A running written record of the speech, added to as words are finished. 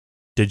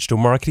Digital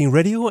Marketing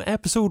Radio,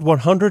 episode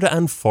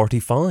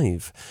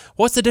 145.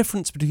 What's the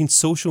difference between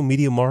social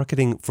media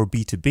marketing for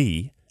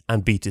B2B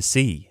and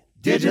B2C?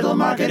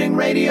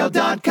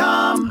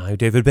 DigitalMarketingRadio.com. I'm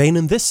David Bain,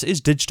 and this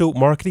is Digital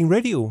Marketing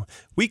Radio,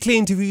 weekly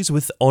interviews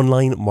with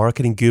online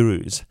marketing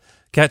gurus.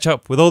 Catch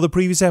up with all the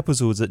previous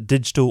episodes at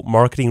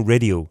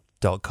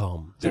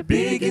DigitalMarketingRadio.com. The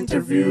big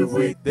interview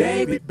with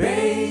David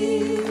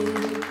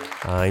Bain.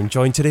 I'm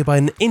joined today by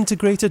an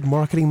integrated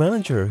marketing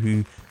manager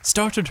who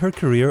started her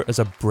career as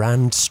a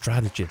brand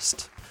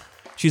strategist.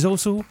 She's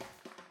also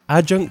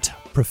adjunct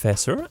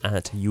professor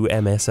at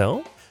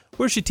UMSL,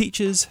 where she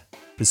teaches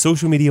the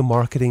social media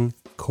marketing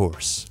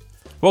course.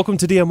 Welcome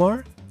to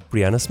DMR,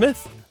 Brianna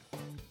Smith.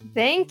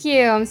 Thank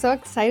you. I'm so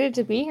excited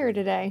to be here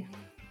today.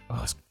 Oh,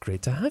 it's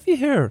great to have you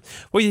here.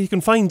 Well, you can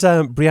find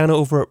Brianna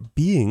over at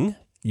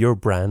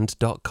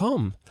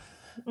beingyourbrand.com.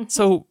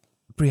 So,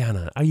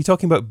 Brianna, are you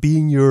talking about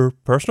being your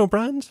personal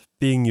brand,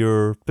 being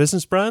your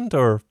business brand,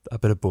 or a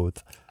bit of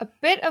both? A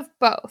bit of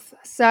both.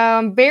 So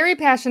I'm very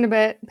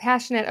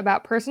passionate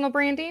about personal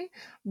branding,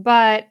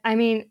 but I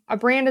mean, a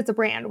brand is a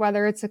brand,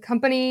 whether it's a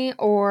company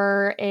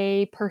or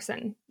a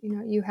person. You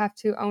know, you have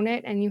to own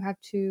it and you have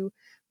to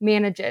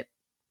manage it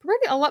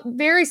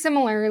very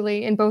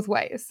similarly in both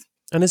ways.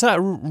 And is that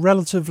a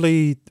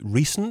relatively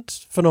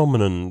recent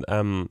phenomenon,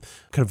 kind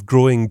of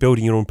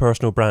building your own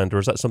personal brand, or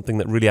is that something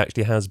that really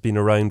actually has been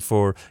around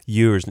for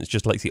years and it's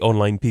just like the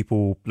online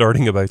people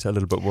learning about it a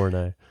little bit more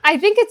now? I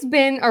think it's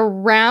been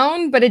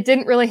around, but it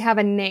didn't really have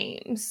a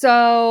name.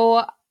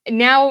 So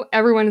now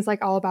everyone is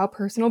like all about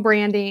personal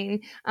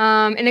branding,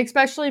 and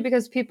especially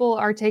because people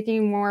are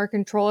taking more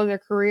control of their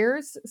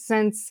careers,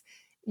 since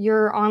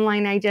your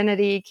online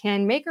identity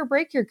can make or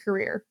break your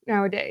career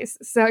nowadays.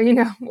 So, you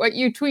know, what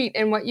you tweet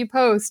and what you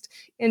post,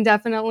 and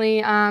definitely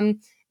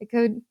it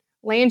could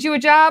land you a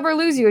job or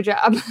lose you a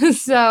job.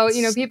 So,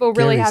 you know, people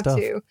really have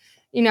to,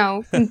 you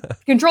know,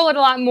 control it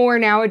a lot more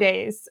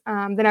nowadays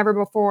than ever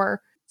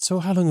before. So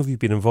how long have you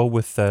been involved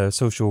with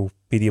social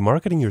media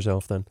marketing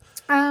yourself then?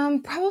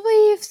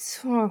 Probably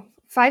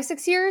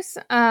 5-6 years.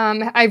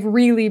 I've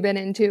really been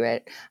into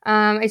it.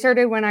 I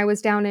started when I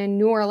was down in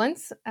New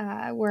Orleans,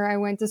 where I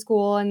went to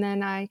school, and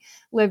then I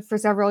lived for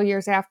several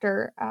years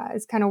after.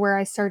 Is kind of where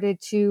I started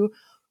to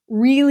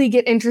really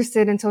get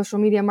interested in social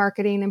media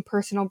marketing and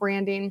personal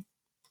branding.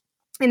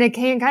 And it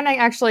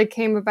actually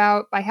came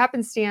about by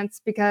happenstance,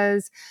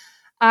 because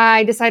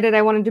I decided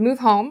I wanted to move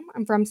home.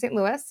 I'm from St.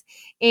 Louis,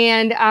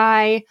 and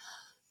I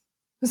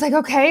was like,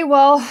 okay,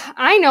 well,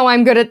 I know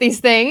I'm good at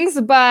these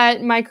things,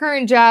 but my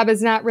current job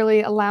is not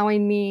really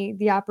allowing me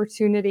the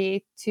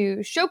opportunity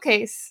to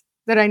showcase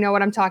that I know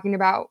what I'm talking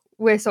about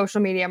with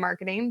social media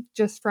marketing,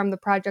 just from the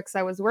projects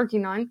I was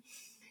working on.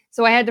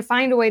 So I had to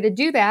find a way to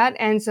do that.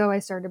 And so I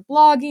started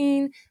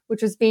blogging,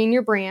 which was being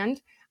your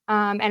brand.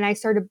 And I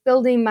started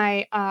building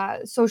my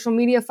social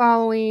media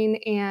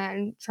following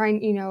and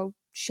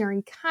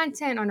sharing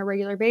content on a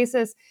regular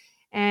basis.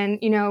 And,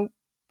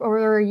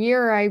 over a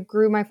year, I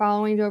grew my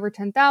following to over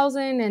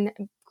 10,000 and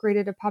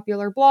created a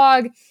popular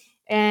blog.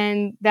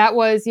 And that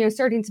was,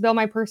 starting to build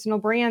my personal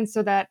brand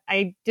so that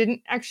I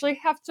didn't actually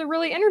have to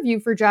really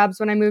interview for jobs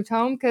when I moved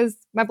home, because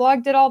my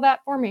blog did all that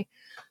for me.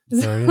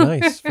 Very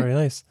nice, very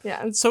nice.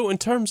 Yeah. So in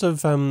terms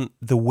of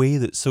the way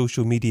that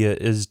social media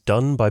is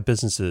done by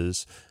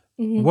businesses,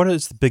 what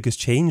is the biggest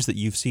change that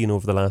you've seen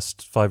over the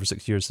last 5 or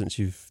 6 years since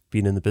you've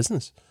been in the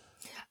business?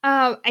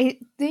 I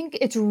think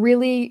it's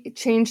really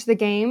changed the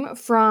game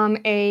from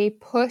a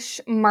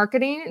push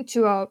marketing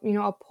to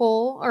a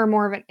pull or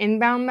more of an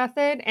inbound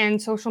method.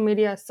 And social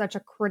media is such a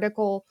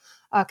critical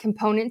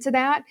component to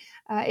that.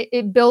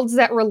 It builds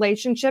that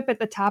relationship at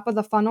the top of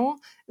the funnel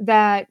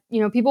that,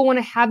 people want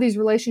to have these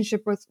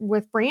relationships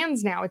with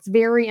brands now. It's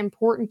very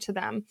important to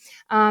them.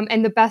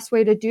 And the best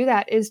way to do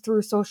that is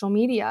through social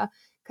media,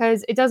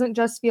 because it doesn't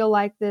just feel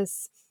like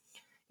this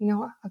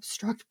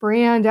abstract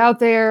brand out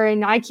there,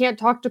 and I can't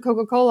talk to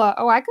Coca-Cola.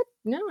 Oh, I could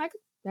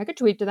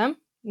tweet to them,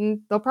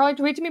 and they'll probably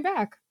tweet to me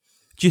back.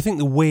 Do you think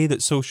the way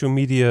that social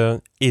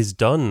media is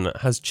done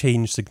has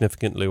changed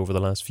significantly over the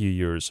last few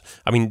years?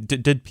 I mean,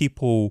 did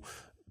people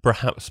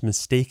perhaps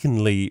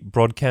mistakenly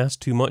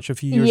broadcast too much a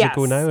few years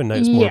ago now, and now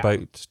it's more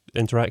about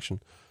interaction?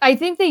 I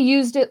think they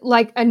used it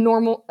like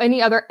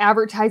any other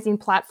advertising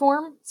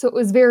platform. So it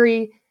was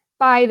very,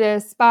 buy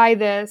this,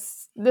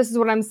 this is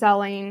what I'm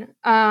selling.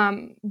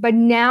 But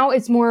now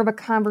it's more of a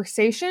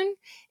conversation,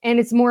 and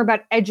it's more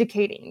about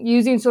educating,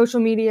 using social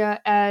media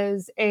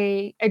as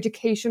a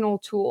educational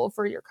tool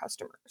for your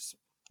customers.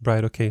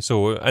 Right. Okay.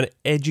 So an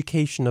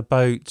education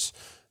about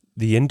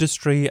the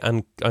industry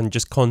and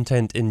just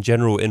content in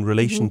general in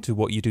relation to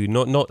what you do,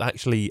 not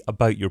actually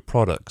about your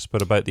products,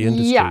 but about the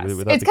industry. Yes,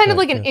 it's kind of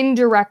like an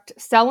indirect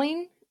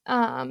selling,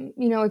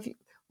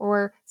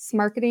 or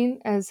smarketing,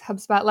 as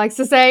HubSpot likes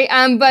to say.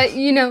 But,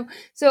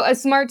 so a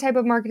smart type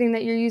of marketing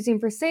that you're using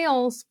for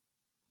sales.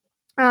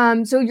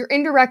 So you're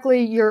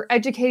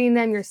educating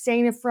them, you're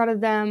staying in front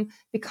of them,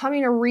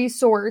 becoming a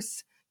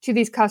resource to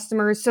these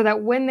customers so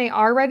that when they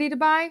are ready to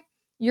buy,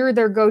 you're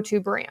their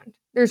go-to brand.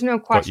 There's no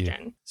Got you.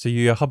 question. So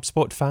you a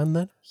HubSpot fan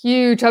then?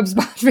 Huge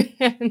HubSpot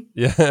fan.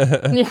 Yeah.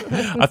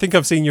 Yeah. I think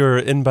I've seen your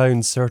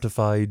inbound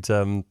certified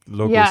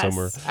logo Yes,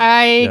 somewhere.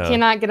 I Yeah.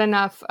 cannot get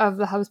enough of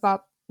the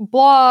HubSpot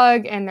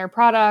blog and their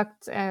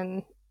product,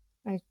 and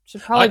I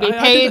should probably be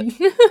paid.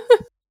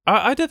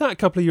 I did that a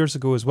couple of years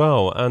ago as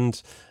well,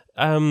 and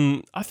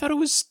I thought it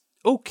was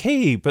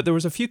okay, but there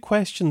was a few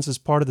questions as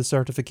part of the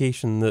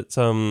certification that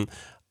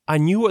I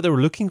knew what they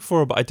were looking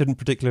for, but I didn't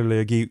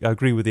particularly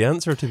agree with the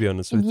answer, to be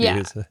honest with Yeah.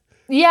 you.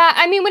 Yeah,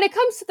 I mean, when it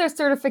comes to the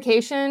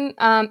certification,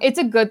 it's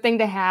a good thing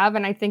to have.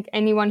 And I think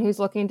anyone who's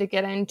looking to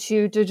get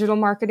into digital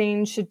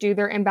marketing should do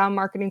their inbound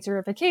marketing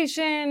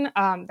certification,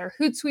 their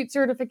Hootsuite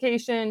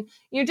certification,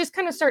 just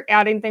kind of start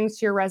adding things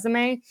to your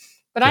resume.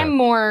 But Yeah. I'm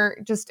more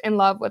just in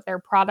love with their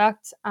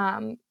product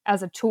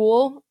as a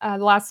tool. The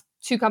last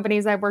 2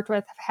 companies I've worked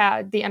with have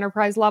had the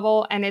enterprise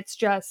level, and it's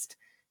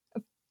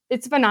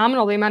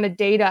phenomenal the amount of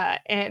data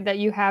that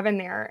you have in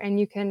there. And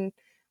you can,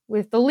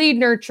 with the lead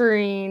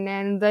nurturing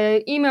and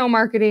the email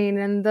marketing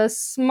and the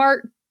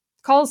smart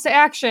calls to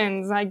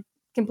actions, I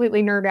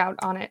completely nerd out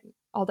on it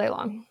all day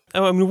long.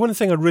 I mean, one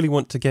thing I really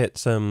want to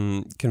get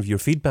kind of your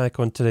feedback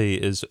on today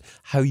is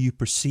how you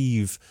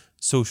perceive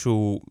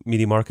social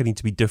media marketing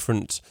to be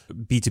different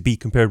B2B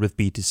compared with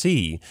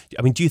B2C.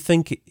 I mean, do you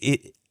think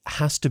it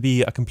has to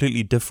be a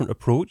completely different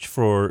approach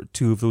for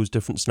 2 of those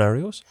different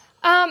scenarios?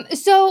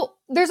 So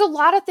there's a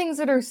lot of things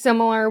that are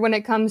similar when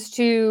it comes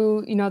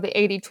to, the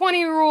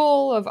 80-20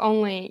 rule of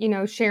only,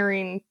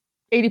 sharing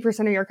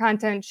 80% of your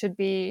content should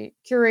be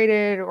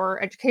curated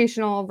or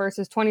educational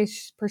versus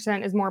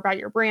 20% is more about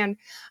your brand.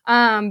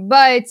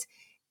 But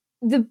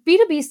the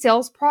B2B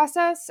sales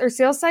process or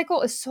sales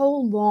cycle is so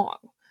long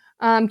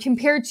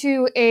compared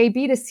to a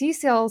B2C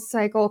sales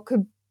cycle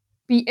could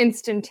be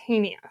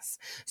instantaneous.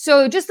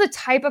 So just the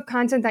type of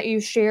content that you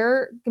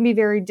share can be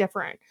very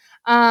different.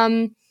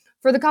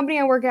 For the company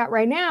I work at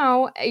right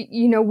now,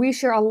 we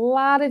share a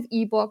lot of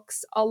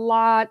ebooks, a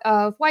lot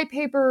of white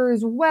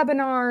papers,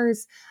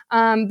 webinars,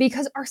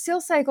 because our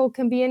sales cycle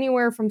can be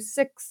anywhere from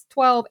 6,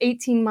 12,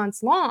 18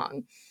 months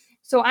long.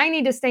 So I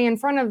need to stay in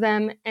front of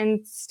them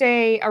and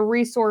stay a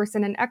resource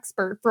and an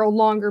expert for a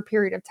longer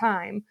period of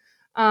time.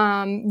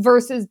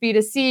 Versus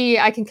B2C,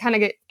 I can kind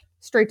of get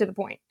straight to the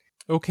point.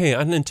 Okay,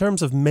 and in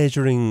terms of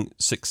measuring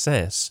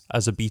success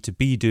as a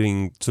B2B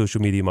doing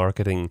social media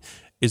marketing,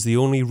 is the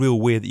only real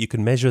way that you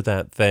can measure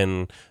that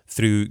then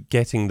through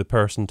getting the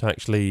person to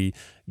actually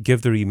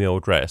give their email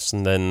address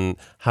and then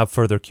have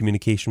further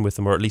communication with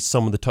them, or at least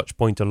some of the touch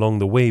point along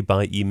the way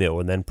by email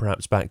and then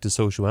perhaps back to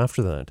social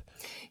after that?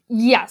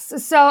 Yes.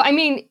 So, I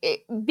mean,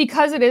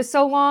 because it is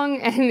so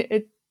long and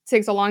it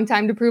takes a long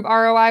time to prove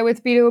ROI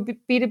with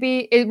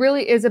B2B, it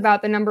really is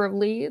about the number of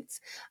leads.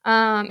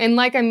 And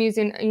like I'm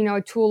using,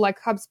 a tool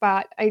like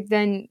HubSpot, I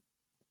then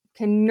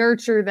can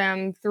nurture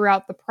them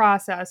throughout the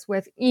process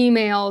with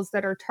emails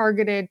that are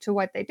targeted to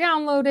what they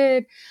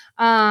downloaded,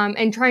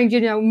 and trying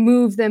to,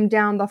 move them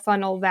down the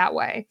funnel that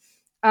way.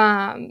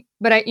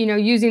 But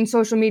using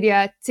social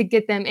media to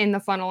get them in the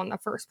funnel in the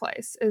first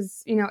place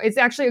is, it's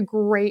actually a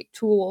great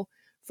tool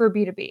for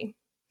B2B.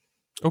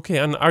 Okay,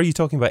 and are you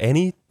talking about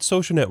any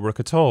social network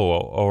at all,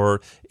 or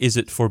is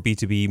it for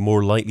B2B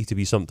more likely to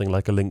be something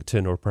like a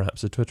LinkedIn or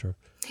perhaps a Twitter?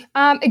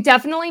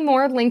 Definitely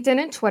more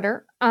LinkedIn and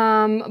Twitter,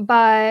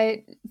 but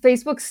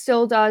Facebook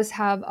still does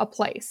have a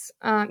place.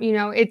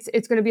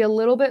 It's going to be a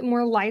little bit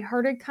more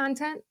lighthearted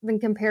content than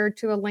compared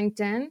to a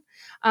LinkedIn,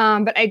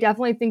 but I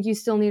definitely think you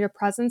still need a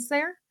presence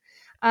there.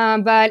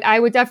 But I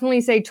would definitely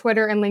say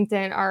Twitter and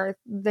LinkedIn are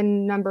the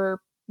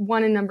number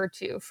 1 and number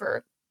 2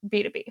 for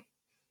B2B.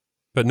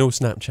 But no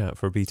Snapchat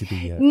for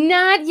B2B yet?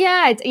 Not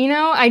yet.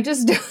 I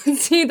just don't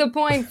see the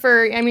point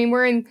we're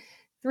in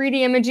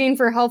 3D imaging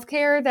for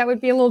healthcare. That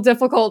would be a little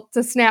difficult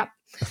to snap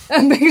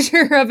a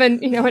picture of an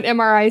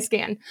MRI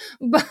scan.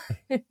 But,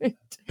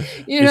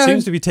 it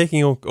seems to be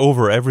taking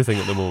over everything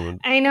at the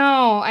moment. I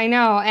know.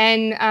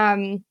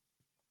 And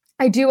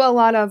I do a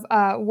lot of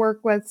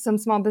work with some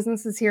small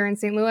businesses here in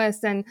St.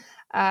 Louis. And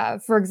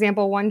for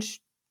example, one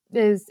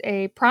is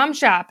a prom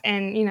shop,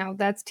 and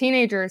that's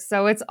teenagers,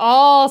 so it's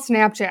all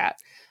Snapchat.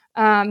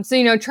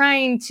 So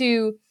trying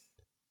to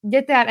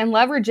get that and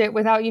leverage it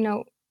without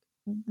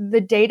the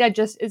data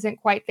just isn't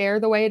quite there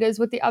the way it is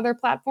with the other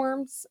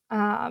platforms.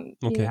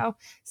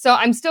 So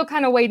I'm still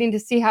kind of waiting to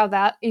see how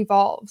that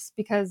evolves,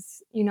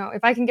 because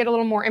if I can get a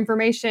little more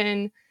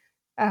information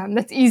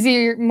that's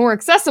easier, more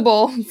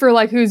accessible for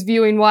like who's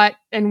viewing what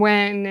and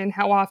when and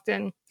how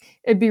often,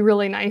 it'd be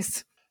really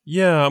nice.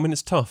 Yeah, I mean,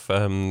 it's tough,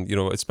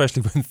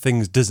 especially when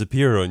things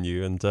disappear on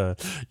you and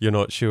you're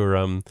not sure,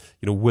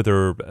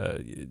 whether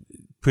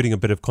putting a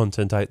bit of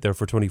content out there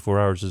for 24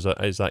 hours is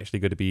actually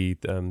going to be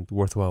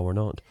worthwhile or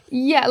not.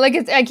 Yeah,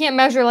 like I can't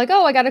measure like,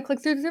 I got to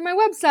click through my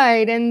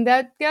website and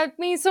that got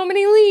me so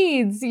many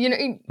leads.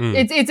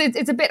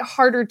 It's a bit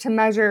harder to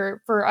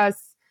measure for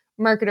us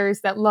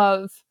marketers that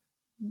love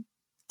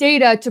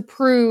data to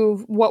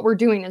prove what we're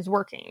doing is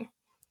working.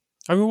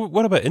 I mean,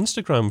 what about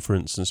Instagram, for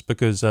instance?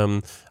 Because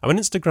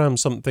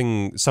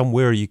Instagram's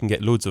somewhere you can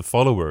get loads of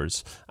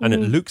followers, and it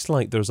looks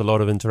like there's a lot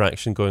of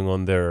interaction going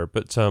on there.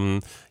 But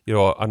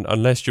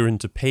unless you're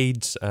into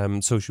paid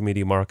social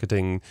media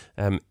marketing,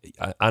 and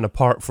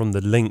apart from the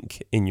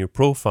link in your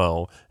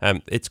profile,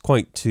 it's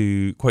quite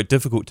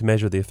difficult to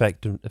measure the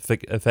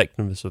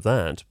effectiveness of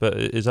that. But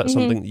is that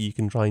something that you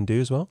can try and do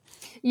as well?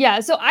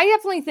 Yeah, so I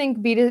definitely think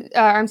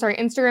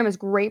Instagram is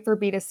great for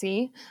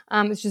B2C.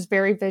 It's just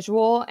very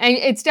visual, and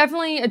it's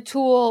definitely a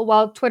tool.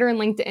 While Twitter and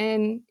LinkedIn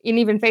and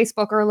even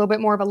Facebook are a little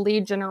bit more of a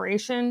lead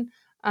generation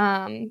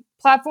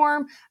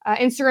platform,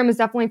 Instagram is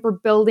definitely for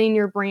building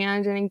your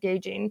brand and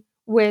engaging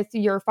with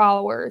your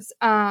followers.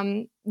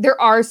 There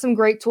are some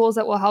great tools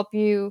that will help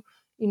you,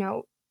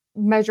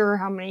 measure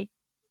how many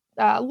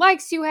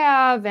likes you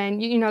have,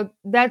 and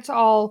that's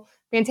all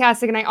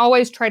fantastic. And I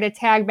always try to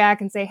tag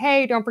back and say,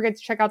 hey, don't forget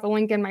to check out the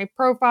link in my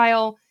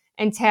profile,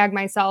 and tag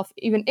myself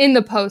even in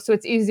the post, so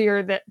it's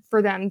easier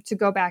for them to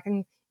go back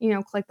and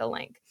click the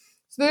link.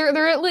 So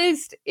there at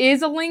least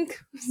is a link,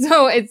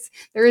 so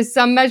there is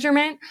some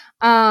measurement.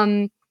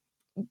 But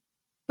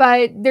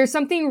there's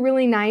something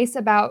really nice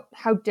about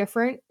how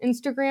different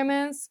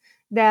Instagram is,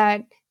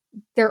 that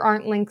there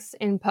aren't links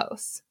in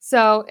posts.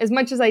 So as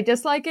much as I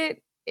dislike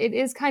it, it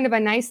is kind of a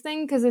nice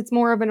thing, because it's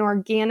more of an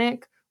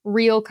organic,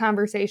 real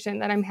conversation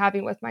that I'm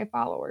having with my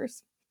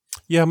followers.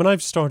 Yeah, I mean,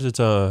 I've started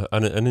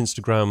an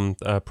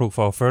Instagram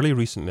profile fairly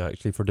recently,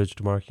 actually, for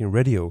Digital Marketing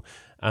Radio.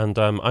 And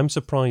I'm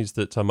surprised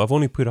that I've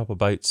only put up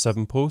about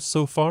 7 posts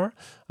so far.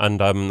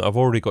 And I've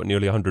already got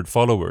nearly 100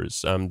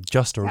 followers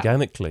just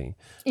organically.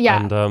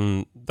 Yeah. And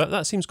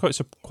that seems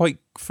quite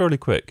fairly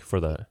quick for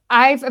that.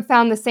 I've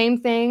found the same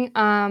thing.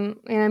 And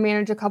I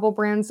manage a couple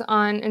brands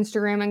on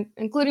Instagram,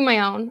 including my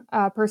own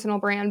personal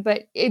brand.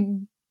 But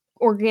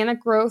organic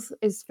growth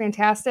is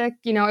fantastic.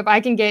 If I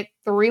can get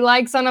 3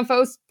 likes on a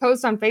post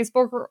on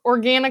Facebook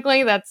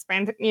organically, that's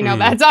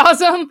that's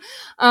awesome.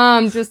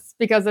 Just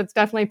because it's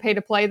definitely pay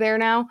to play there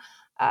now.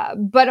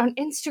 But on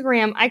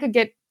Instagram, I could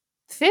get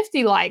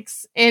 50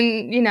 likes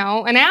in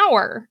an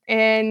hour,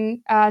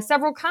 and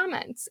several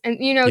comments, and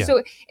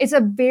so it's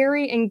a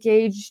very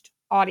engaged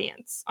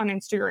audience on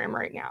Instagram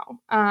right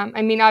now.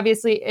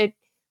 Obviously it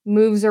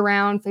moves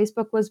around.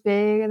 Facebook was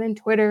big, and then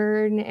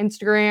Twitter and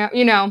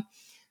Instagram.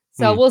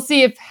 So we'll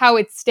see how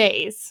it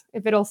stays,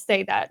 if it'll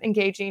stay that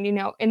engaging,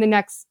 in the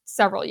next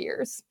several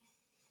years.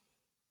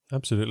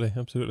 Absolutely,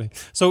 absolutely.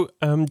 So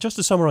just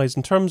to summarize,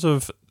 in terms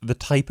of the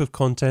type of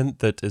content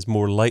that is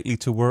more likely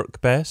to work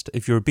best,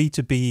 if you're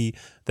B2B,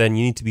 then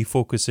you need to be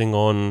focusing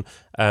on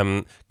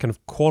kind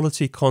of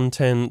quality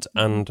content,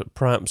 and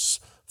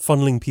perhaps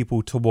funneling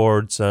people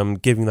towards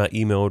giving that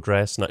email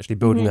address and actually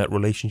building that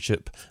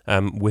relationship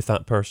with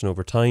that person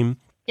over time.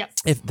 Yes.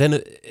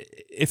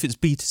 If it's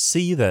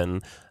B2C,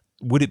 then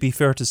would it be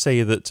fair to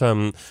say that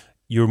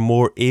you're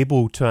more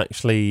able to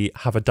actually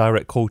have a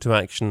direct call to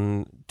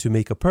action to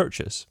make a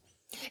purchase?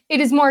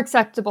 It is more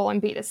acceptable in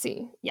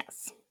B2C,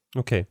 yes.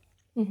 Okay.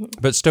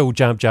 But still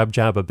jab, jab,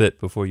 jab a bit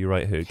before you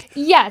right hook.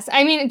 Yes.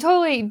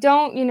 Totally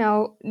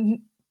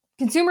don't,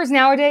 consumers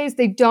nowadays,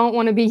 they don't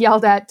want to be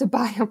yelled at to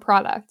buy a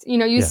product.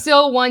 You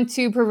still want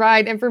to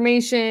provide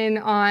information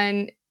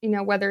on,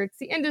 whether it's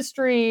the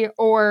industry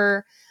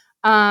or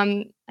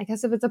I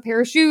guess if it's a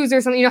pair of shoes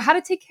or something, how to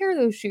take care of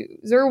those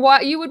shoes or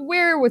what you would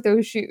wear with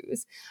those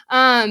shoes.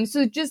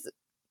 So just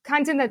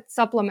content that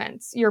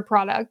supplements your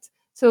product.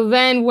 So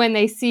then when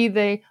they see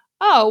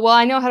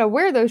I know how to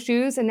wear those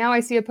shoes, and now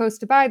I see a post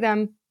to buy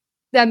them,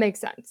 that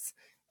makes sense.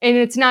 And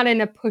it's not in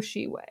a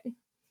pushy way.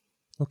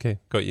 Okay,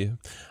 got you.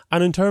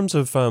 And in terms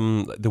of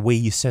the way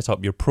you set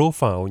up your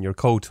profile and your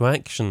call to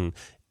action,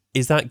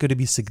 is that going to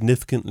be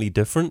significantly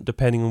different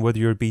depending on whether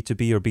you're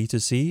B2B or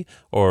B2C,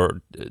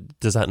 or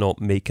does that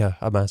not make a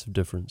massive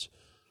difference?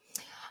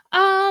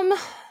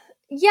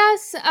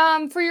 Yes.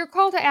 For your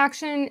call to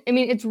action,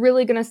 it's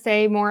really going to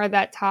say more of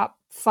that top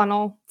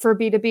funnel for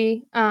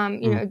B2B,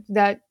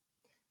 that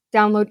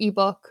download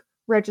ebook,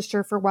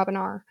 register for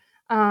webinar.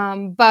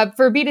 But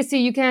for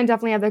B2C, you can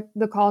definitely have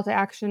the call to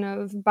action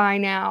of buy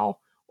now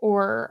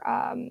or,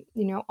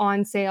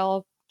 on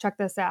sale, check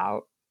this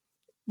out.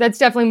 That's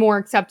definitely more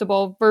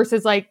acceptable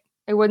versus I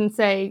wouldn't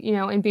say,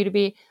 in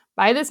B2B,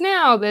 buy this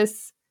now,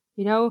 this,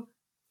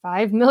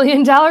 $5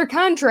 million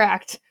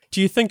contract.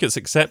 Do you think it's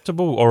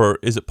acceptable, or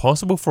is it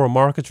possible for a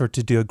marketer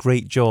to do a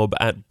great job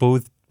at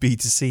both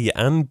B2C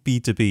and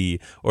B2B,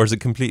 or is it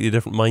completely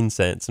different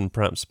mindsets and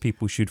perhaps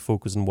people should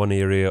focus in one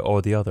area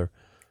or the other?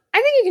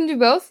 I think you can do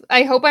both.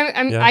 I hope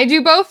I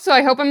do both, so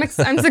I hope I'm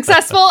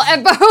successful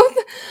at both.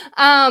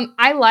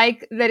 I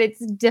like that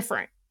it's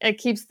different. It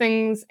keeps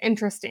things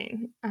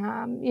interesting.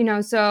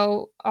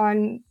 So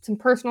on some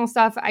personal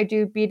stuff, I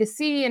do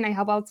B2C and I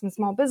help out some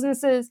small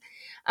businesses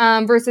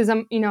versus,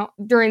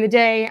 during the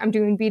day, I'm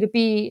doing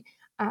B2B.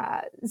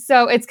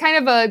 So it's kind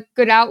of a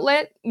good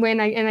outlet when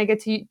I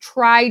get to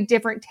try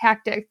different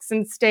tactics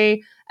and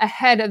stay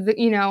ahead of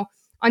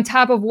on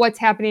top of what's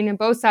happening in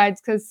both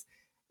sides, because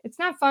it's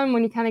not fun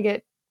when you kind of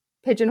get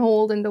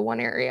pigeonholed into one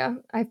area.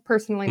 I've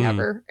personally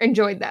never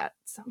enjoyed that.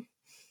 So.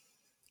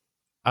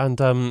 And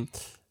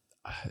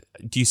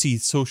do you see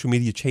social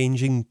media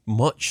changing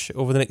much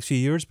over the next few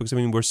years? Because, I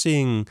mean, we're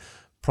seeing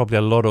probably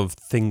a lot of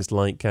things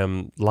like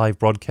live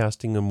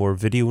broadcasting and more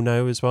video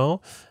now as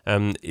well.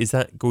 Is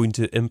that going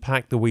to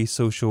impact the way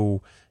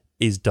social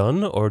is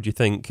done? Or do you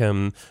think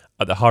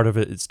at the heart of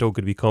it, it's still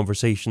going to be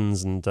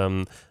conversations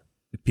and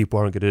people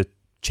aren't going to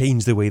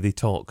change the way they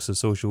talk? So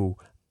social,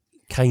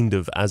 kind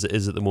of as it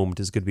is at the moment,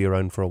 is going to be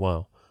around for a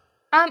while.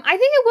 I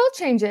think it will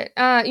change it.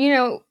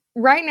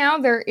 Right now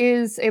there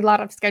is a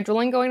lot of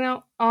scheduling going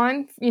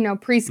on,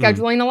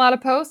 pre-scheduling a lot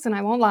of posts, and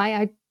I won't lie,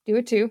 I do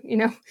it too,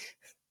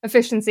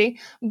 efficiency.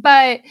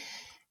 But,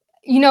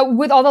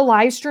 with all the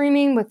live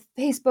streaming with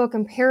Facebook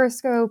and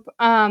Periscope,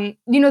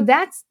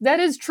 that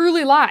is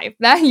truly live.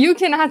 That you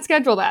cannot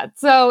schedule that.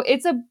 So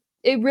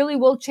it really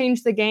will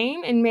change the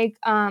game and make,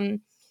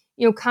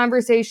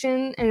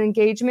 conversation and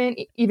engagement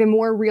even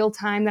more real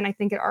time than I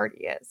think it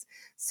already is.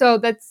 So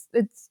it's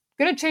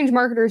going to change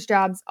marketers'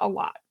 jobs a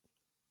lot.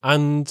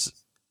 And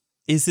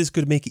is this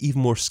going to make it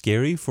even more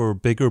scary for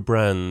bigger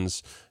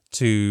brands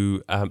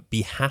to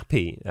be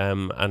happy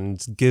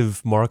and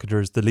give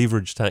marketers the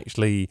leverage to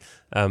actually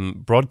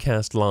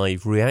broadcast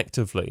live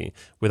reactively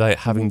without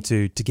having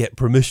to get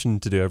permission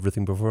to do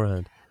everything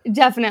beforehand?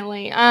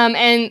 Definitely.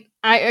 And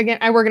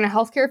I work in a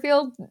healthcare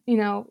field,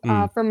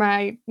 for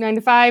my 9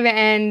 to 5,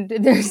 and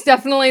there's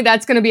definitely,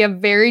 that's going to be a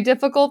very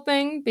difficult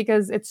thing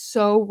because it's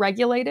so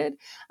regulated,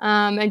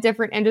 and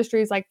different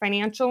industries like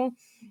financial.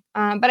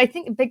 But I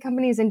think big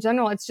companies in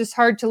general, it's just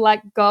hard to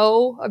let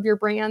go of your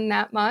brand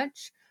that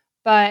much.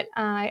 But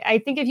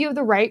I think if you have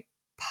the right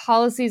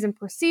policies and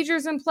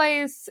procedures in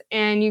place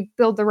and you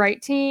build the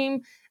right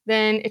team,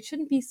 then it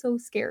shouldn't be so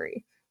scary.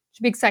 It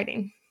should be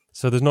exciting.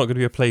 So there's not going to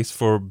be a place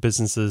for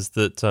businesses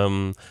that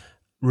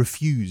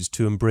refuse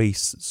to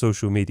embrace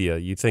social media.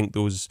 You think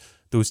those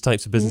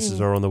types of businesses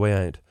are on the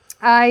way out?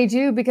 I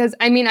do, because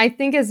I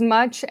think as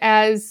much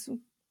as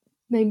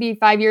maybe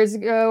 5 years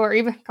ago or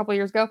even a couple of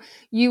years ago,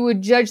 you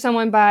would judge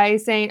someone by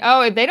saying,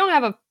 oh, if they don't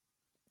have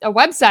a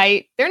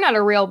website, they're not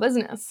a real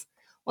business.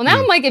 Well, now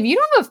I'm like, if you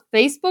don't have a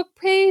Facebook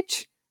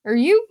page, are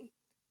you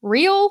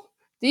real?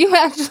 Do you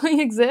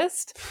actually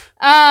exist?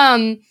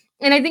 And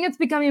I think it's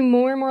becoming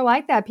more and more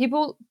like that.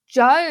 People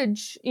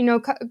judge,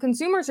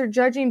 consumers are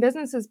judging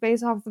businesses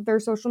based off of their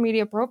social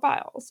media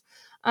profiles.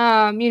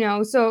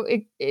 So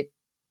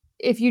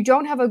if you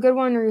don't have a good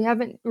one or you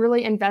haven't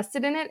really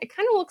invested in it, it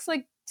kind of looks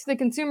like to the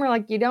consumer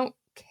like you don't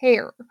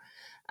care.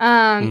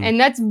 And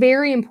that's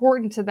very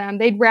important to them.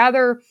 They'd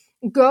rather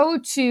go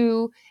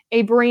to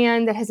a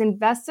brand that has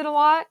invested a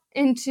lot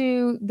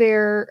into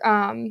their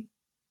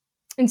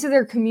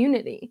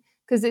community.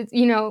 Because it's,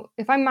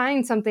 if I'm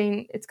buying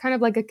something, it's kind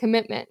of like a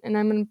commitment, and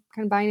I'm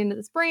kind of buying into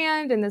this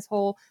brand and this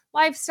whole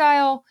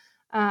lifestyle.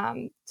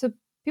 So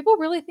people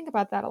really think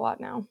about that a lot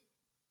now.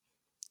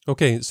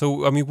 Okay,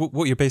 so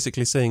what you're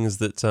basically saying is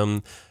that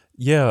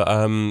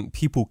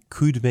people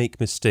could make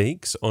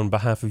mistakes on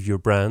behalf of your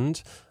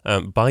brand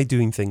by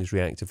doing things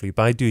reactively,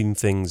 by doing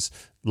things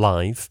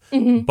live.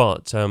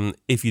 But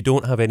if you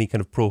don't have any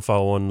kind of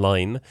profile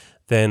online,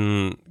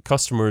 then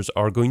customers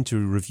are going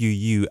to review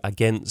you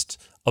against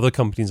other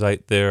companies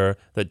out there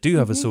that do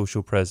have a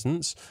social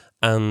presence.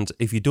 And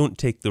if you don't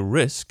take the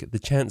risk, the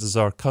chances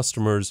are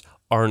customers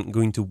aren't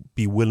going to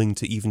be willing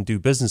to even do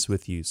business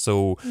with you.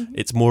 So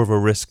it's more of a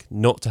risk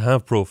not to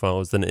have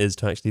profiles than it is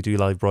to actually do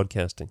live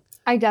broadcasting.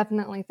 I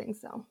definitely think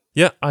so.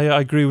 Yeah, I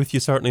agree with you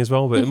certainly as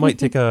well, but it might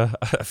take a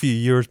few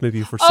years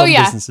maybe for some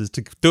businesses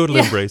to totally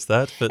embrace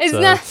that. But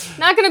it's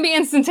not going to be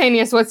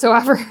instantaneous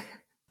whatsoever.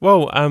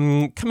 Well,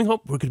 coming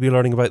up, we're going to be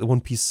learning about the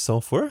one piece of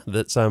software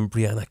that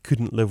Brianna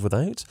couldn't live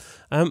without.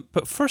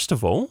 But first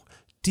of all,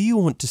 do you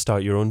want to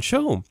start your own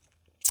show?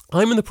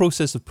 I'm in the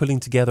process of pulling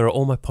together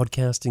all my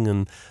podcasting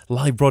and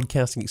live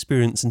broadcasting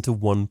experience into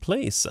one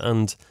place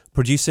and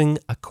producing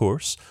a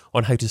course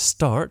on how to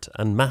start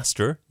and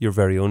master your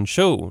very own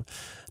show.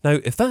 Now,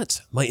 if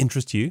that might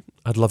interest you,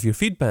 I'd love your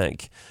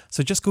feedback.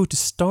 So just go to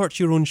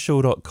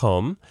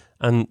startyourownshow.com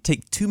and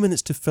take 2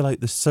 minutes to fill out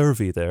the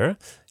survey there,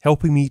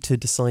 helping me to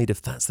decide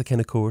if that's the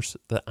kind of course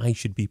that I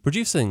should be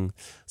producing.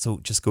 So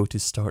just go to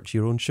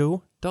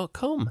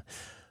startyourownshow.com.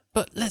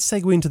 But let's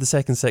segue into the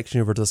second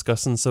section of our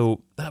discussion.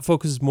 So that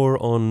focuses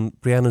more on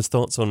Brianna's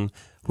thoughts on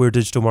where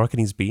digital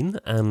marketing's been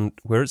and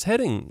where it's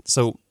heading.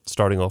 So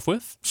starting off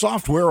with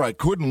software I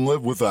couldn't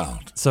live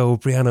without. So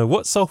Brianna,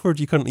 what software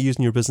do you currently use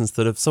in your business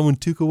that if someone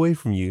took away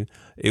from you,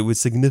 it would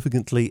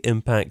significantly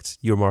impact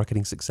your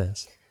marketing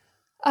success?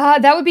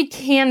 That would be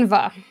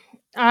Canva.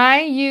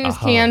 I use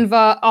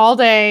Canva all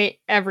day,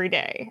 every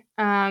day.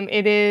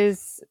 It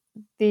is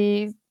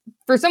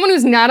for someone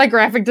who's not a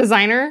graphic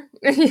designer,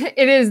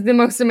 it is the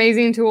most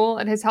amazing tool.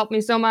 It has helped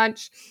me so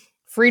much,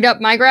 freed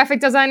up my graphic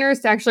designers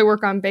to actually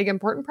work on big,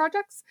 important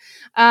projects.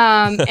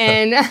 And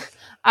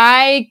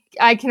I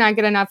cannot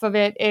get enough of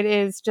it. It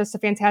is just a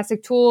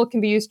fantastic tool. It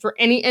can be used for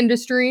any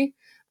industry.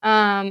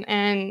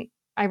 And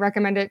I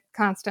recommend it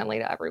constantly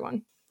to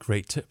everyone.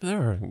 Great tip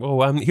there.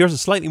 Well, here's a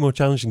slightly more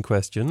challenging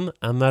question,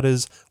 and that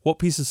is, what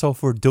piece of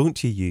software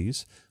don't you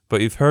use,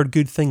 but you've heard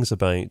good things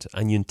about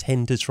and you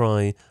intend to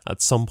try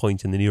at some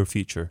point in the near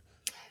future?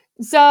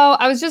 So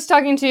I was just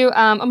talking to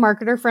a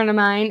marketer friend of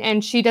mine,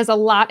 and she does a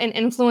lot in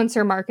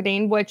influencer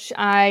marketing, which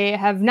I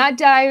have not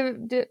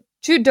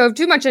dove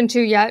too much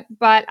into yet,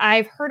 but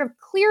I've heard of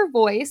Clear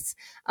Voice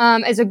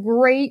as a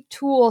great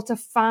tool to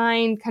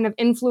find kind of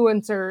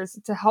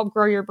influencers to help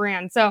grow your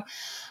brand. So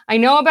I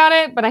know about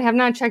it, but I have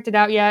not checked it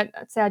out yet.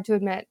 Sad to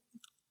admit,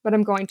 but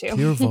I'm going to.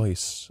 Clear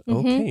Voice.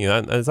 Okay.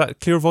 And is that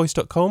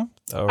clearvoice.com?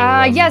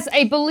 Yes,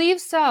 I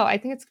believe so. I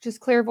think it's just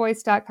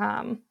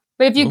clearvoice.com.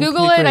 But if you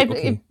Google it,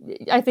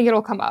 I think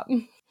it'll come up.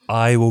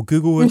 I will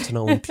Google it and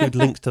I'll include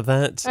links to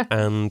that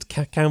and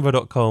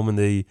canva.com in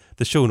the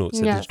show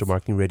notes at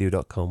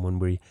digitalmarketingradio.com when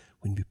we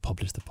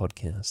publish the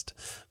podcast.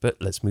 But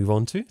let's move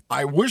on to...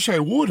 I wish I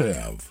would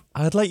have.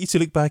 I'd like you to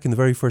look back in the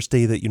very first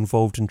day that you're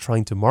involved in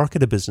trying to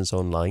market a business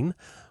online.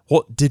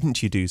 What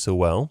didn't you do so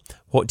well?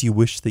 What do you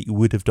wish that you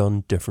would have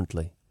done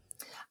differently?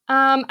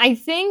 I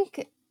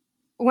think...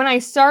 when I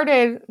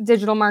started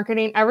digital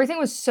marketing, everything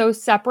was so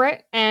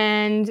separate,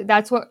 and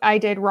that's what I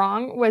did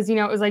wrong. Was, it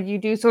was like, you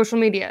do social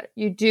media,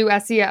 you do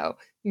SEO,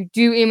 you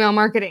do email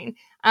marketing.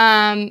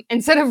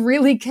 Instead of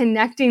really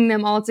connecting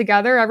them all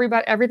together,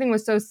 everything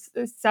was so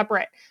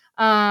separate.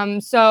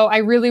 So I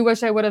really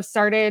wish I would have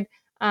started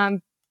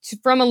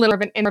from a little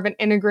bit of an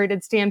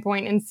integrated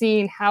standpoint and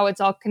seeing how it's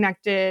all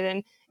connected,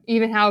 and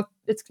even how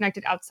it's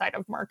connected outside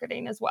of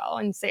marketing as well,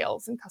 and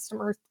sales and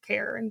customer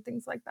care and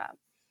things like that.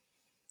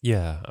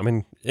 Yeah, I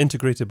mean,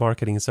 integrated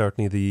marketing is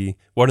certainly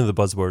one of the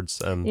buzzwords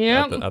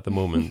at the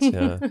moment.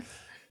 Yeah,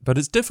 but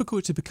it's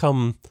difficult to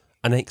become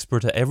an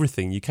expert at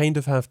everything. You kind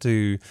of have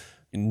to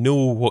know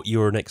what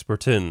you're an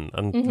expert in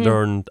and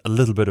learn a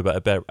little bit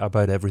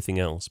about everything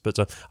else. But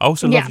I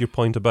also love your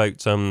point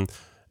about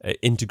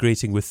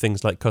integrating with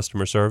things like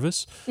customer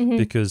service,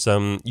 because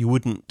you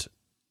wouldn't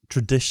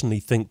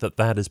traditionally think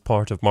that is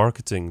part of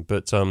marketing,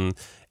 but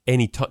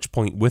any touch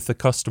point with a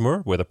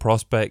customer, with a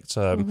prospect,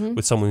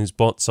 with someone who's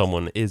bought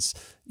someone is,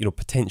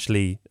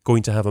 potentially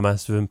going to have a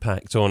massive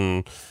impact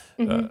on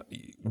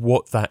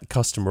what that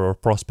customer or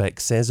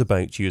prospect says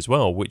about you as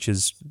well, which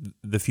is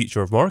the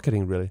future of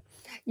marketing, really.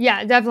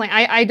 Yeah, definitely.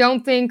 I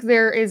don't think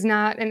there is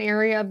not an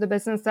area of the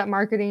business that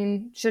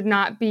marketing should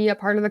not be a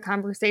part of the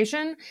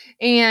conversation.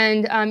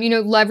 And,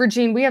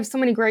 leveraging, we have so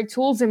many great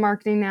tools in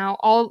marketing now.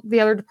 All the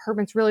other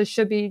departments really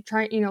should be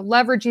trying,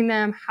 leveraging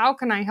them. How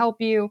can I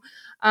help you?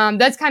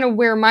 That's kind of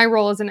where my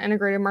role as an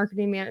integrated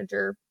marketing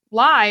manager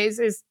lies,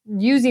 is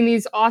using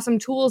these awesome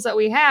tools that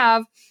we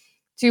have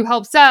to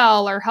help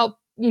sell or help,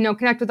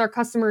 connect with our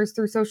customers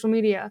through social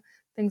media,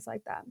 things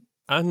like that.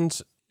 And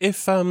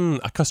if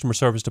a customer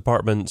service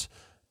department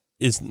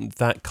isn't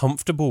that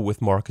comfortable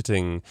with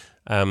marketing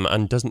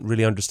and doesn't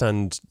really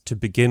understand to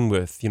begin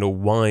with,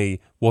 why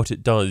what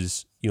it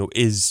does,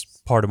 is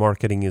part of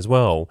marketing as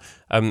well,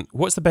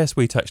 what's the best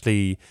way to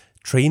actually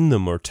train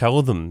them or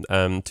tell them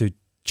to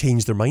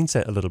change their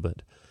mindset a little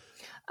bit?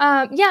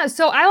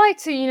 So I like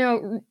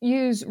to,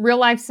 use real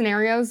life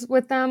scenarios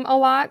with them a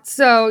lot.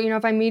 So,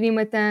 if I'm meeting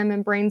with them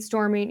and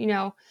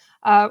brainstorming,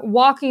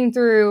 walking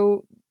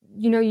through,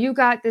 you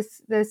got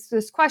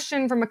this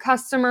question from a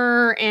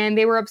customer and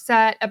they were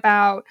upset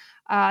about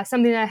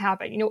something that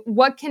happened.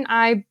 What can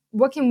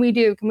we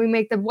do? Can we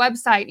make the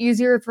website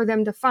easier for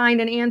them to find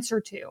an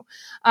answer to?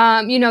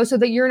 So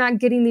that you're not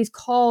getting these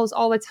calls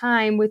all the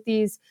time with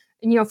these,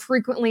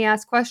 frequently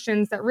asked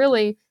questions that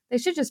really they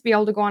should just be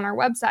able to go on our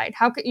website.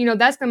 How could,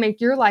 that's going to make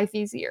your life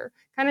easier,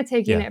 kind of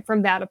taking it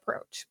from that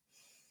approach.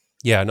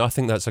 Yeah, no, I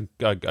think that's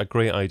a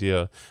great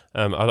idea.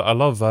 I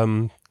love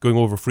going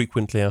over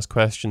frequently asked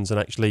questions and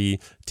actually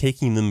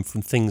taking them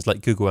from things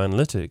like Google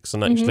Analytics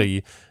and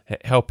actually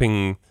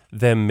helping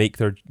them make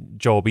their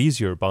job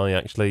easier by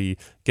actually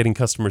getting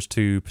customers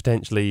to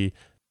potentially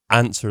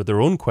answer their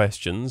own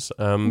questions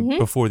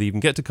before they even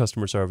get to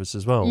customer service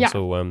as well. Yeah.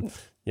 So,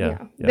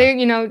 They,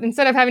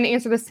 instead of having to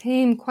answer the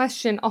same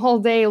question all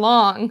day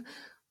long,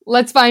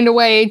 let's find a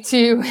way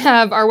to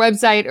have our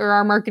website or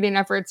our marketing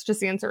efforts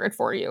just answer it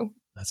for you.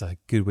 That's a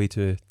good way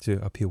to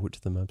appeal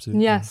to them,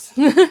 absolutely. Yes.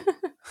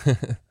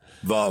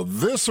 The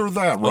this or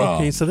that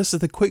round. Okay, so this is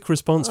the quick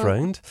response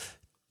round.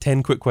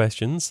 10 quick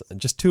questions,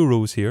 just 2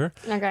 rows here.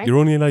 Okay. You're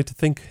only allowed to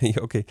think,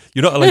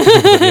 you're not allowed to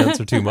think about the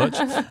answer too much,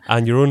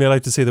 and you're only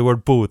allowed to say the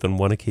word both on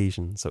one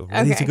occasion. So,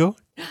 ready to go?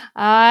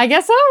 I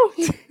guess so.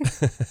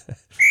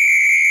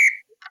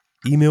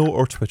 Email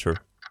or Twitter?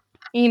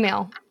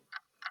 Email.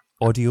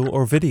 Audio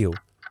or video?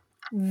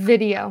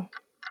 Video.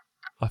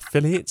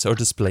 Affiliates or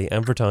display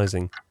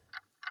advertising?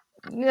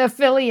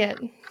 Affiliate.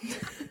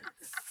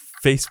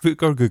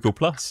 Facebook or Google+?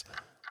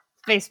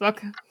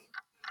 Facebook.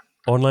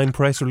 Online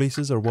press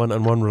releases or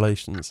one-on-one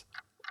relations?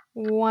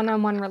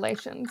 One-on-one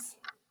relations.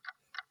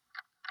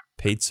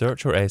 Paid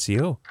search or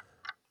SEO?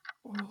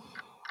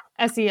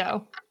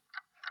 SEO.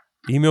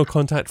 Email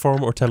contact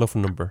form or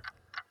telephone number?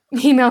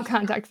 Email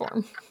contact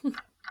form.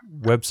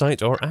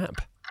 Website or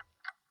app?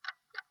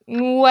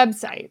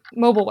 Website.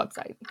 Mobile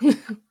website.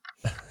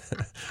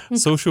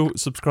 Social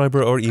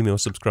subscriber or email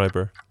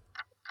subscriber?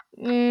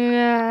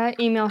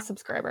 Email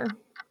subscriber.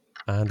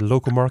 And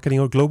local marketing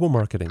or global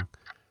marketing?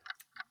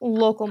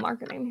 Local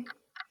marketing.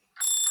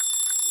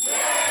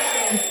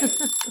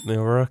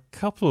 There were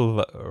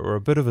a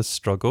bit of a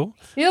struggle.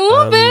 A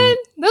little bit.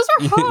 Those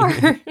are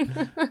hard.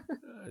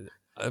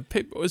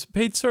 Was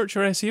paid search or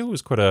SEO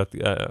was quite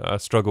a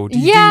struggle.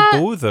 Did Yeah. you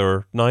do both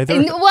or neither?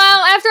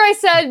 Well, after I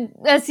said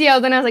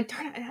SEO, then I was like,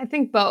 darn it, I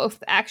think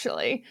both,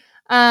 actually.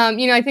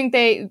 I think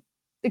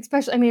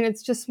especially, I mean,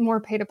 it's just more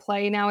pay to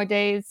play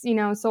nowadays,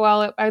 so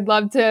while I'd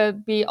love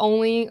to be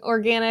only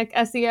organic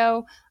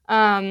SEO,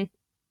 I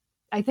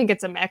think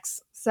it's a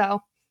mix.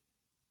 So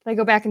if I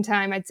go back in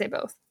time, I'd say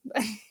both.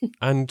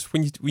 And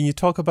when you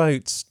talk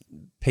about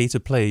pay to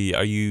play,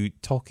 are you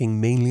talking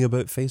mainly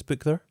about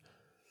Facebook there?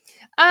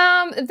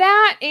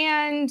 That,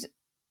 and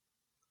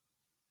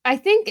I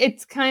think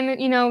it's kind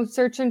of,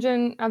 search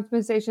engine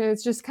optimization,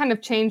 it's just kind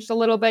of changed a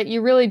little bit.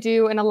 You really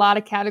do, in a lot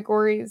of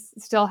categories,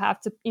 still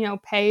have to,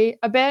 pay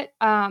a bit.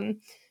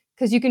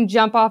 Because you can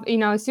jump off,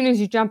 as soon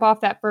as you jump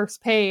off that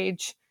first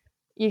page,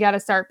 you got to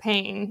start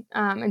paying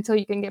until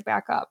you can get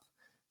back up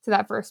to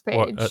that first page.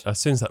 Well, as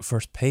soon as that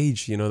first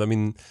page,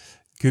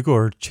 Google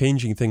are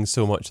changing things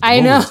so much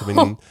at the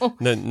moment.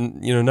 I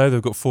mean, now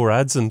they've got 4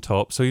 ads on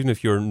top. So even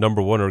if you're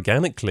number 1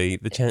 organically,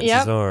 the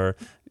chances are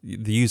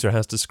the user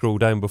has to scroll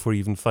down before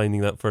even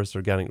finding that first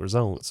organic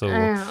result. So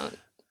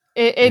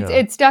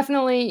it's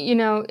definitely,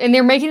 and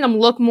they're making them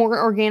look more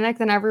organic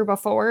than ever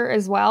before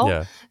as well.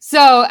 Yeah.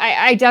 So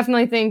I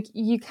definitely think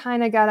you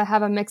kind of got to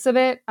have a mix of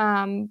it.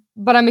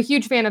 But I'm a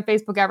huge fan of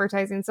Facebook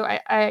advertising. So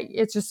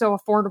it's just so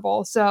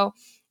affordable. So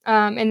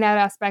in that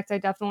aspect, I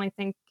definitely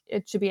think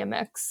it should be a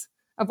mix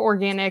of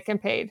organic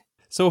and paid.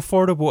 So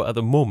affordable at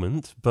the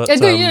moment, but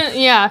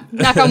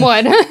knock on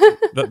wood.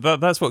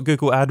 That's what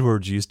Google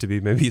AdWords used to be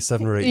maybe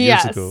 7 or 8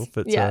 years ago.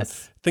 But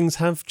things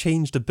have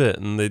changed a bit,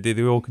 and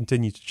they all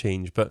continue to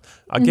change. But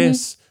I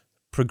guess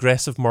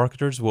progressive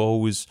marketers will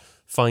always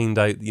find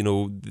out,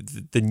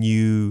 the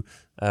new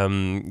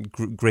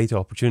great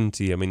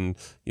opportunity. I mean,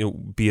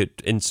 be it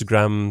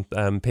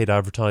Instagram paid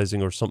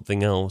advertising or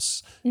something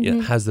else,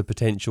 it has the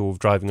potential of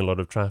driving a lot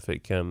of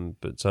traffic.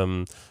 But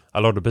a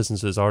lot of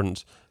businesses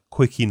aren't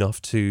quick enough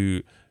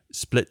to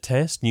split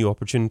test new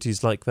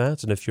opportunities like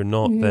that. And if you're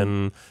not,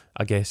 then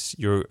I guess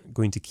you're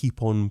going to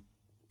keep on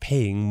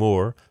paying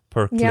more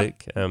per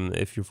click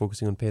if you're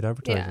focusing on paid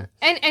advertising.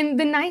 Yeah. And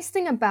the nice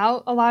thing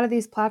about a lot of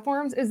these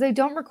platforms is they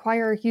don't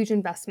require a huge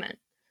investment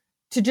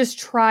to just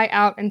try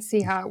out and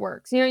see how it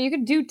works. You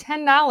could do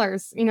 $10,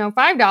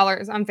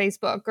 $5 on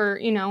Facebook or,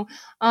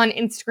 on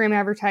Instagram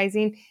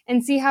advertising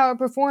and see how it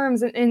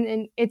performs.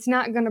 And it's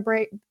not going to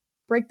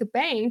break the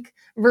bank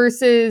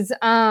versus,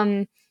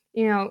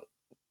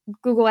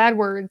 Google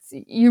AdWords.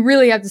 You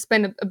really have to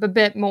spend a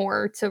bit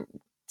more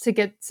to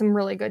get some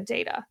really good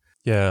data.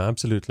 Yeah,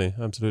 absolutely.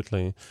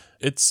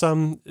 It's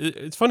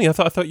funny. I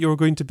thought you were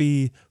going to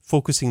be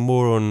focusing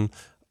more on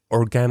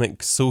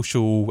organic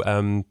social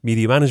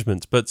media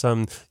management, but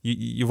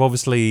you've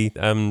obviously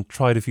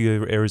tried a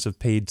few areas of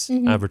paid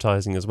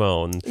advertising as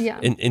well, and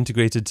in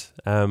integrated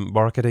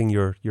marketing.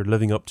 You're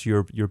living up to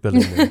your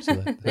billing there. So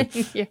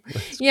Thank you.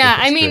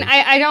 I mean,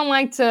 I don't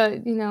like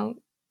to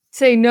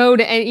say no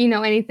to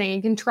anything.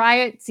 You can try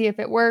it, see if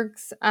it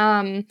works.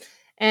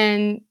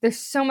 And there's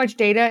so much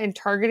data and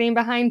targeting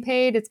behind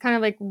paid. It's kind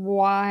of like,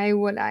 why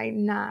would I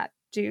not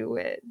do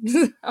it?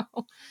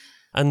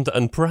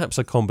 And perhaps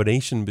a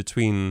combination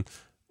between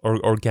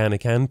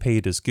organic and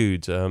paid is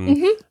good.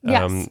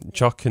 Yes.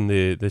 Chuck in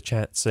the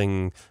chat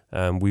saying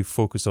we've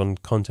focused on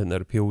content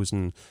that appeals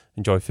and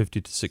enjoy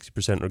 50 to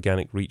 60%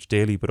 organic reach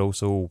daily, but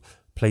also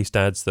placed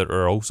ads that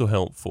are also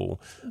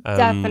helpful.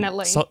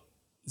 Definitely. So,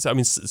 I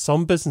mean,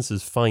 some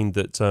businesses find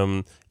that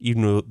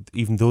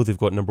even though they've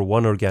got number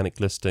 1 organic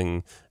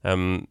listing,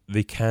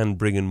 they can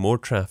bring in more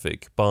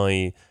traffic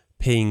by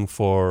paying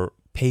for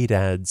paid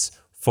ads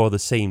for the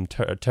same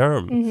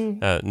term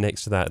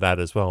next to that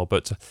as well.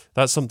 But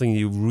that's something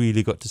you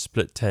really got to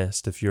split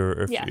test if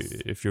you're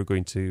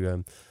going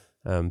to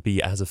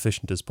be as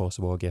efficient as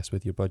possible, I guess,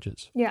 with your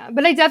budgets. Yeah,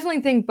 but I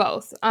definitely think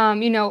both.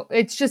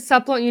 It's just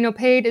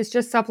paid is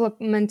just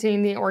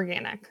supplementing the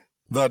organic.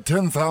 The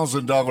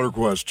 $10,000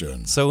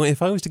 question. So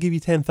if I was to give you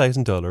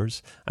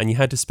 $10,000 and you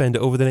had to spend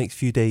it over the next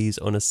few days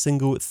on a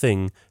single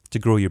thing to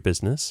grow your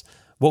business,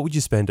 what would you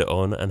spend it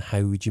on and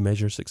how would you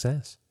measure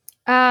success?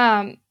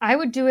 I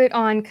would do it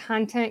on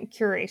content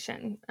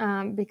curation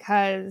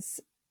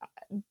because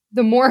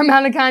the more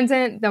amount of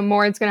content, the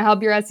more it's going to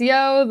help your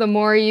SEO, the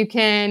more you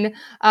can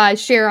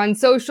share on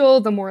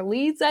social, the more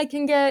leads I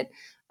can get,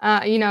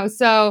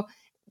 so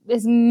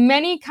as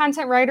many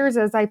content writers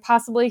as I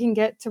possibly can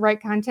get to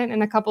write content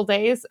in a couple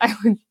days, I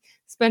would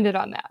spend it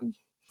on that.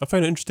 I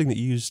found it interesting that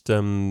you used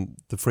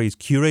the phrase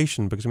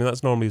curation, because I mean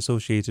that's normally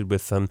associated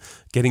with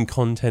getting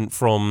content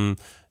from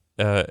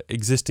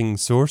existing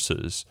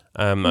sources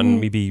and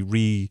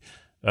maybe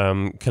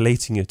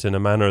collating it in a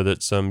manner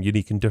that's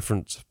unique and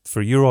different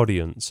for your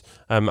audience.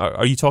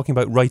 Are you talking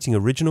about writing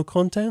original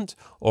content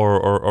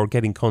or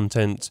getting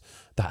content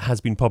that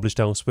has been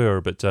published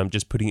elsewhere, but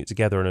just putting it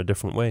together in a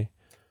different way?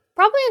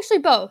 Probably actually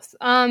both.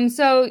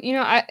 So,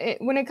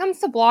 when it comes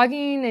to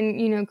blogging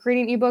and,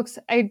 creating ebooks,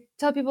 I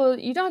tell people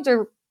you don't have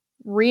to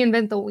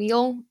reinvent the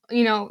wheel.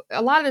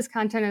 A lot of this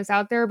content is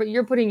out there, but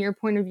you're putting your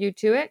point of view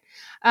to it.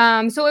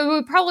 So it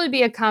would probably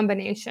be a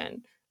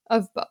combination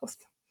of both.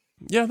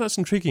 Yeah, that's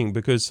intriguing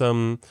because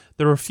there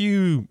are a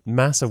few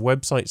massive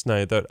websites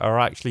now that are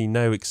actually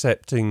now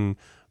accepting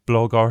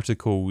blog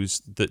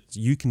articles that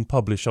you can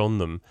publish on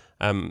them,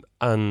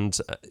 and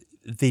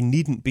they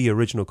needn't be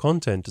original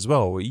content as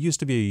well. It used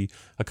to be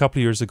a couple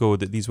of years ago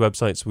that these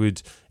websites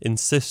would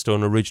insist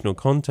on original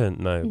content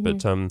now,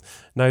 but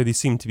now they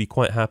seem to be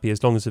quite happy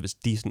as long as if it's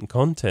decent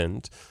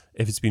content.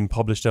 If it's been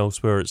published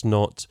elsewhere, it's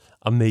not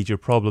a major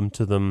problem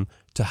to them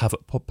to have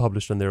it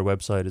published on their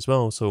website as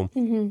well. So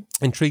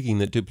intriguing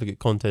that duplicate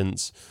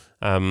content's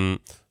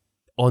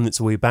on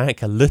its way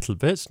back a little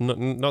bit,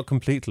 not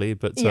completely,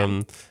 but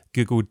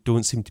Google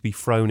don't seem to be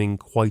frowning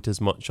quite as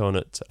much on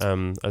it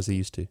as they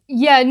used to.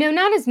 Yeah, no,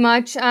 not as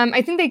much.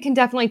 I think they can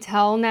definitely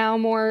tell now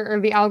more, or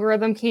the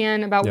algorithm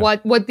can, about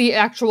what the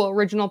actual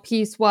original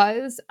piece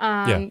was.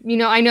 I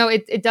know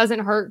it doesn't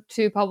hurt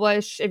to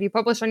publish, if you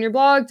publish on your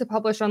blog, to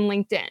publish on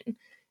LinkedIn,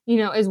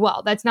 as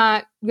well. That's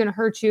not going to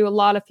hurt you. A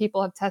lot of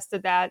people have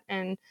tested that,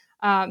 and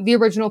the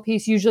original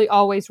piece usually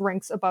always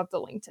ranks above the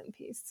LinkedIn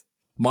piece.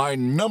 My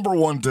number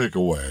one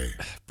takeaway.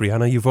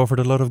 Brianna, you've offered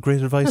a lot of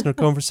great advice in our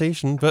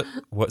conversation, but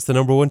what's the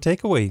number one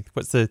takeaway?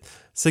 What's the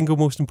single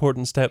most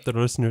important step that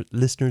our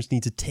listeners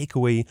need to take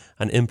away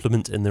and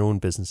implement in their own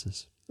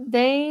businesses?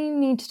 They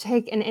need to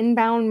take an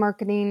inbound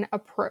marketing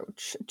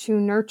approach to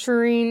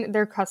nurturing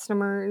their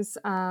customers,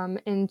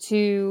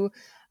 into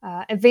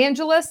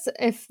evangelists.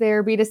 If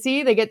they're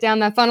B2C, they get down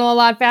that funnel a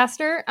lot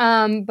faster.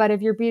 But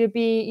if you're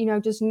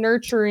B2B, just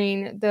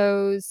nurturing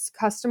those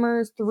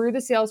customers through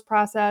the sales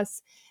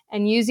process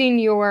and using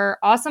your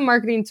awesome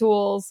marketing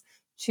tools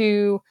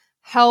to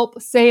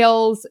help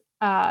sales,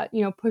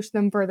 push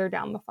them further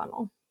down the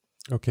funnel.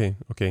 Okay.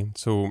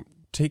 So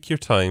take your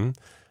time.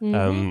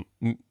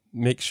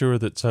 Make sure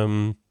that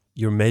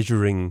you're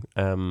measuring,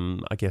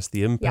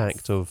 the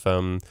impact of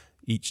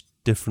each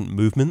different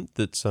movement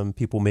that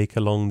people make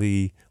along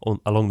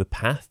the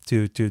path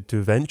to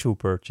eventual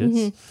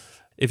purchase.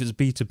 If it's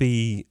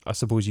B2B, I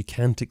suppose you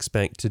can't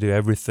expect to do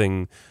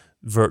everything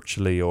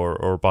virtually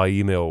or by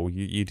email.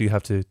 You do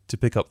have to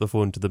pick up the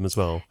phone to them as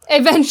well.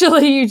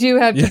 Eventually you do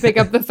have to pick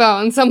up the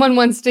phone. Someone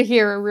wants to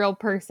hear a real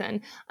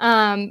person.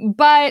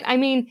 But I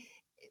mean,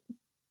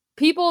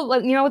 people,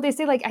 what they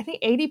say, I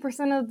think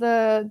 80% of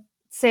the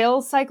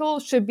sales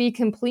cycle should be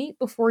complete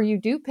before you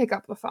do pick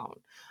up the phone.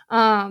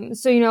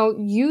 So,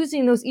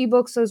 using those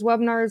ebooks, those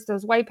webinars,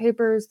 those white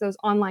papers, those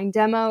online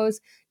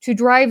demos to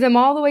drive them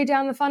all the way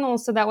down the funnel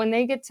so that when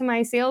they get to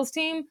my sales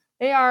team,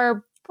 they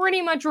are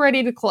pretty much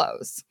ready to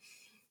close.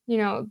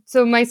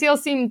 So my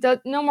sales team does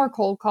no more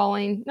cold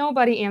calling.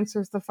 Nobody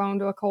answers the phone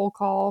to a cold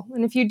call.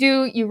 And if you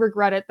do, you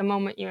regret it the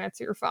moment you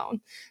answer your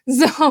phone.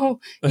 So,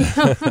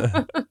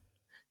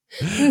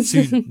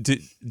 So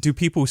do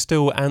people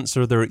still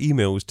answer their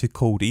emails to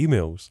cold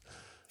emails?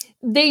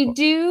 They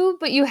do,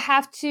 but you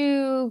have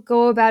to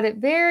go about it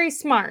very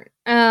smart.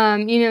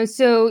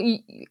 So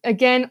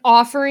again,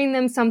 offering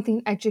them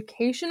something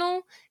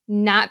educational,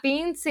 not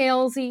being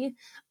salesy,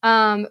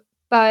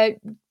 but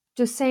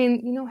just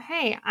saying,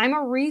 hey, I'm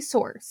a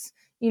resource,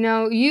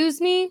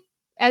 use me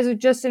as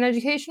just an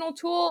educational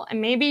tool,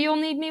 and maybe you'll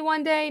need me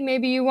one day,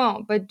 maybe you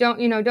won't, but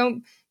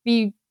don't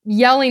be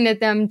yelling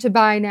at them to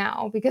buy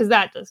now, because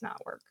that does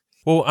not work.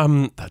 Well,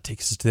 that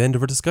takes us to the end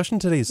of our discussion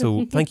today.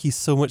 So thank you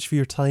so much for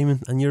your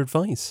time and your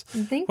advice.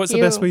 What's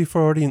the best way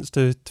for our audience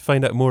to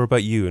find out more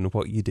about you and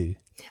what you do?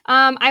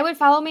 I would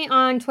follow me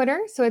on Twitter.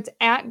 So it's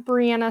at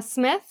Brianna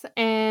Smith,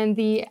 and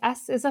the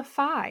S is a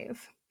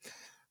 5.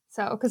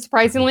 So, because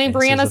surprisingly,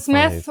 Brianna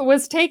Smith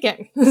was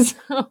taken.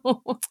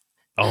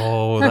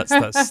 Oh,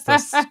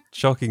 that's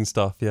shocking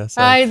stuff. Yes,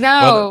 I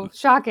know,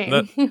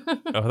 shocking.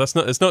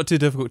 It's not too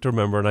difficult to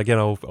remember. And again,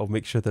 I'll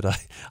make sure that I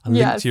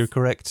link to your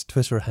correct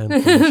Twitter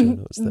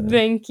handle.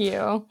 Thank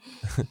you.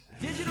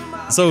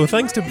 So,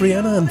 thanks to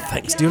Brianna, and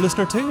thanks to your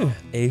listener too.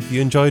 If you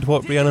enjoyed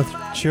what Brianna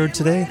shared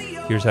today,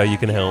 here's how you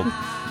can help.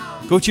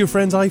 Go to your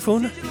friend's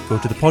iPhone, go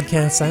to the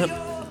Podcasts app,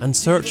 and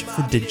search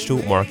for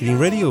Digital Marketing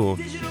Radio.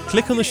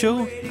 Click on the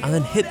show and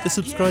then hit the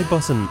subscribe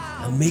button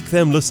and make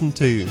them listen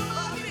too.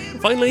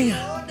 Finally,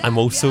 I'm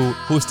also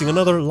hosting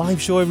another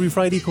live show every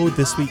Friday called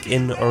This Week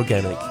in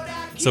Organic.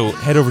 So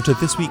head over to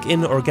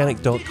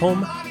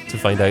thisweekinorganic.com to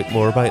find out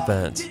more about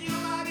that.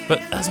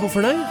 But that's all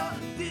for now.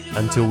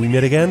 Until we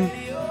meet again,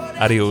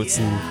 adios,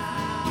 and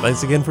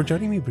thanks again for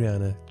joining me,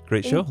 Brianna.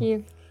 Great show. Thank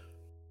you.